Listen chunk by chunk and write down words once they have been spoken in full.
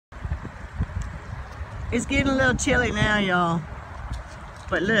It's getting a little chilly now, y'all.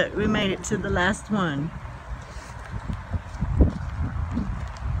 But look, we made it to the last one.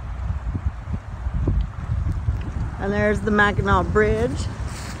 And there's the Mackinac Bridge.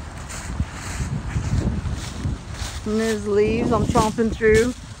 And there's leaves I'm tromping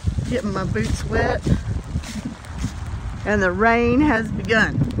through, getting my boots wet. And the rain has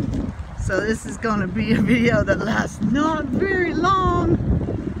begun. So this is gonna be a video that lasts not very long.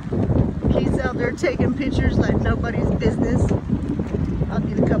 He's out there taking pictures like nobody's business. I'll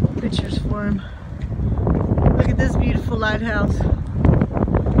get a couple pictures for him. Look at this beautiful lighthouse.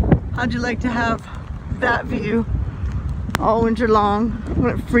 How'd you like to have that view all winter long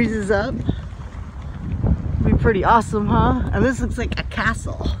when it freezes up? It'd be pretty awesome, huh? And this looks like a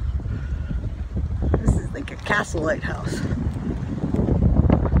castle. This is like a castle lighthouse.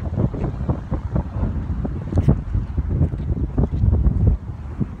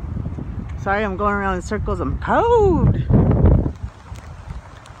 Sorry, I'm going around in circles. I'm cold.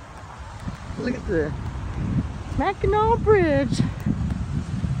 Look at the Mackinac Bridge.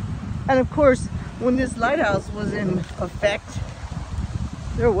 And of course, when this lighthouse was in effect,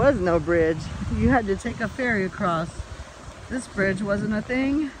 there was no bridge. You had to take a ferry across. This bridge wasn't a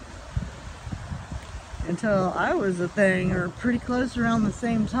thing until I was a thing, or pretty close around the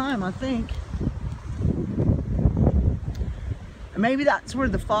same time, I think. And maybe that's where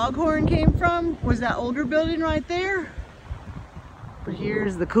the foghorn came from, was that older building right there. But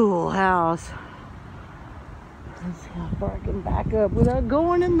here's the cool house. Let's see how far I can back up without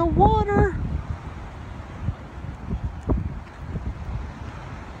going in the water.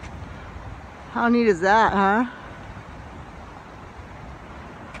 How neat is that, huh?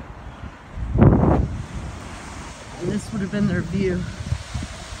 And this would have been their view.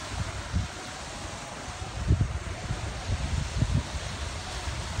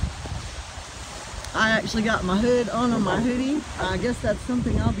 I actually got my hood on my hoodie. I guess that's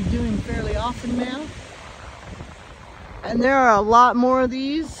something I'll be doing fairly often now. And there are a lot more of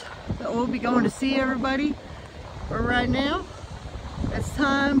these that we'll be going to see, everybody. But right now, it's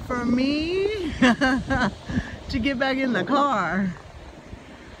time for me to get back in the car.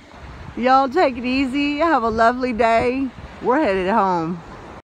 Y'all take it easy. Have a lovely day. We're headed home.